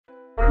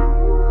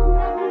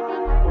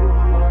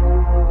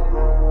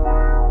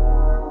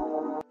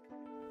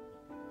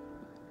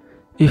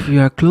If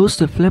you are close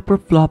to Flip or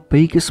Flop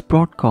Vegas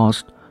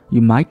broadcast,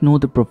 you might know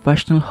the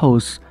professional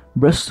hosts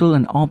Bristol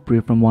and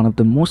Aubrey from one of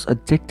the most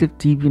addictive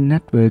TV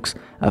networks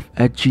of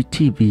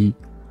HGTV.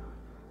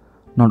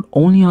 Not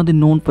only are they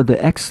known for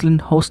their excellent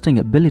hosting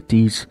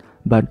abilities,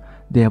 but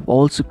they have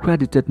also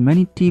credited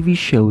many TV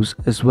shows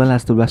as well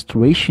as the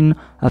restoration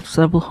of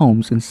several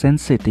homes in Sin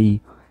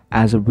City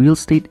as a real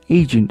estate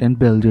agent and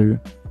builder.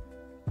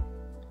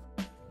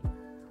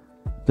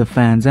 The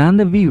fans and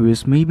the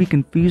viewers may be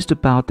confused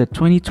about their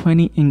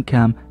 2020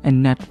 income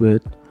and net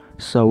worth,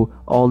 so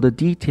all the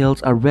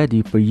details are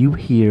ready for you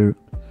here.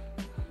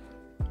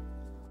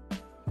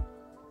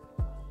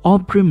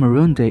 Aubrey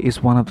Marunde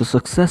is one of the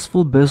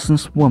successful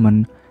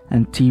businesswomen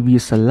and TV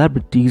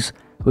celebrities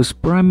whose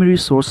primary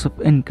source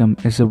of income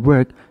is her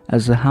work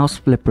as a house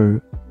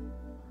flipper.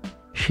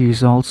 She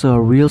is also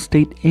a real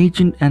estate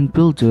agent and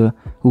builder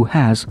who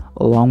has,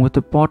 along with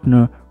her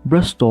partner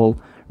Bristol,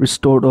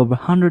 restored over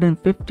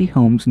 150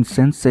 homes in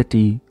Sin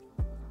City.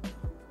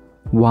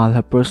 While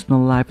her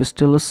personal life is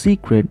still a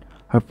secret,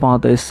 her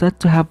father is said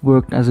to have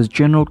worked as a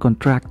general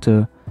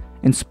contractor,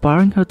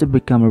 inspiring her to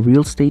become a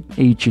real estate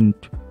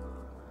agent.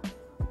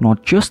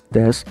 Not just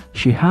this,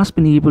 she has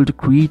been able to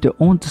create her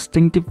own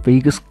distinctive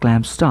Vegas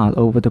glam style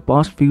over the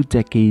past few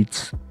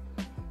decades.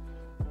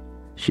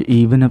 She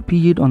even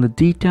appeared on the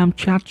daytime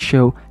chat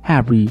show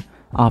Harry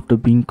after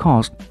being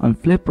cast on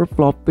Flip or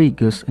Flop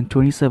Vegas in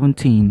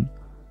 2017.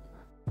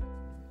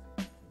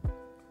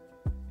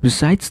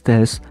 Besides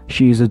this,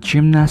 she is a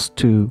gymnast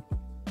too.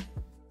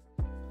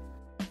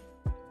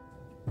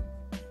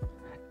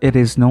 It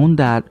is known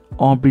that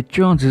Aubrey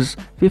charges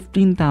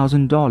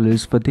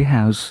 $15,000 for the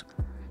house,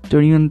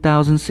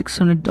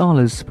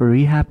 $31,600 for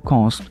rehab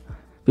cost,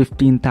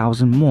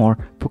 $15,000 more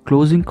for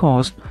closing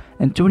cost,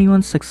 and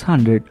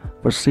 $21,600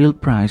 for sale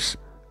price.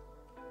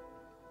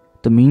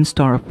 The main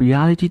star of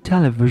reality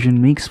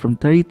television makes from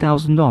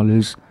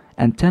 $30,000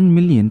 and $10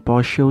 million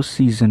per show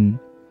season.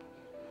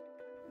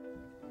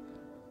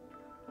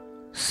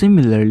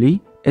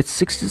 Similarly,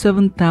 it's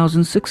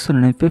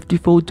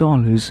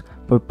 $67,654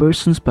 per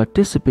persons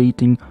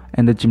participating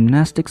in the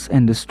gymnastics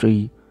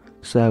industry,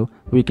 so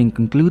we can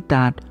conclude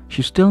that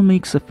she still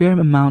makes a fair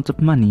amount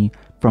of money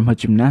from her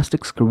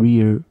gymnastics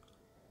career.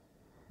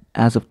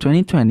 As of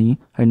 2020,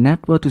 her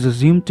net worth is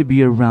assumed to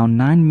be around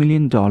 $9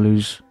 million.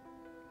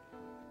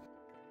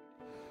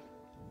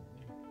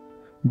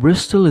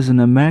 Bristol is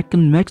an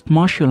American mixed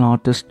martial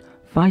artist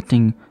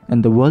fighting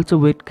in the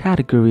welterweight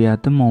category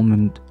at the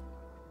moment.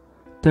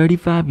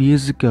 35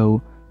 years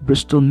ago,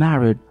 Bristol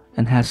married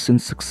and has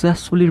since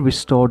successfully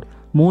restored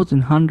more than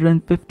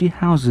 150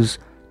 houses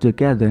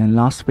together in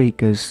Las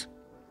Vegas.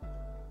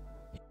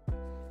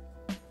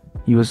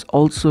 He was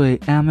also a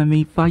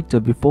MMA fighter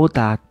before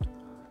that.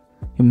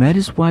 He met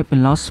his wife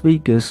in Las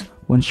Vegas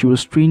when she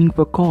was training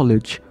for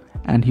college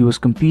and he was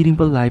competing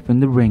for life in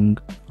the ring.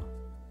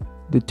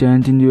 They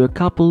turned into a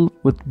couple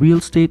with real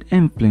estate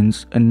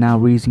influence and now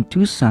raising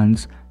two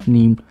sons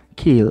named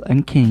Kale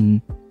and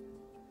King.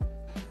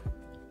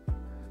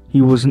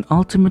 He was an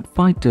Ultimate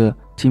Fighter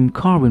Team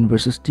Carvin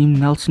vs Team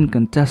Nelson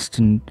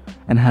contestant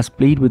and has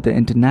played with the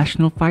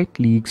International Fight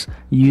Leagues,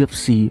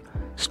 UFC,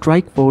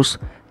 Strikeforce,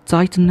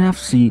 Titan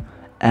FC,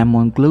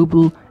 M1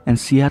 Global, and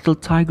Seattle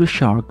Tiger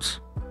Sharks.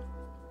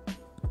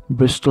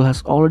 Bristol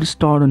has already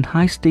starred on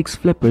high-stakes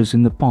flippers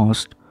in the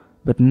past,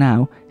 but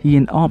now he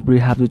and Aubrey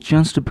have the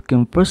chance to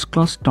become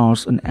first-class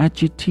stars on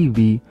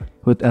HGTV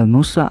with El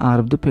Musa out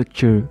of the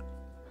picture.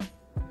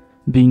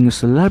 Being a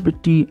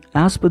celebrity,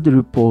 as per the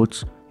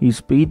reports, he is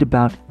paid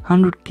about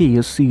 $100K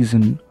a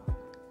season.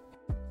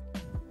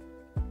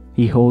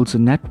 He holds a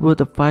net worth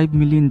of $5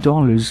 million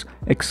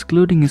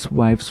excluding his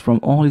wife's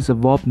from all his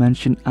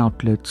above-mentioned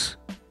outlets.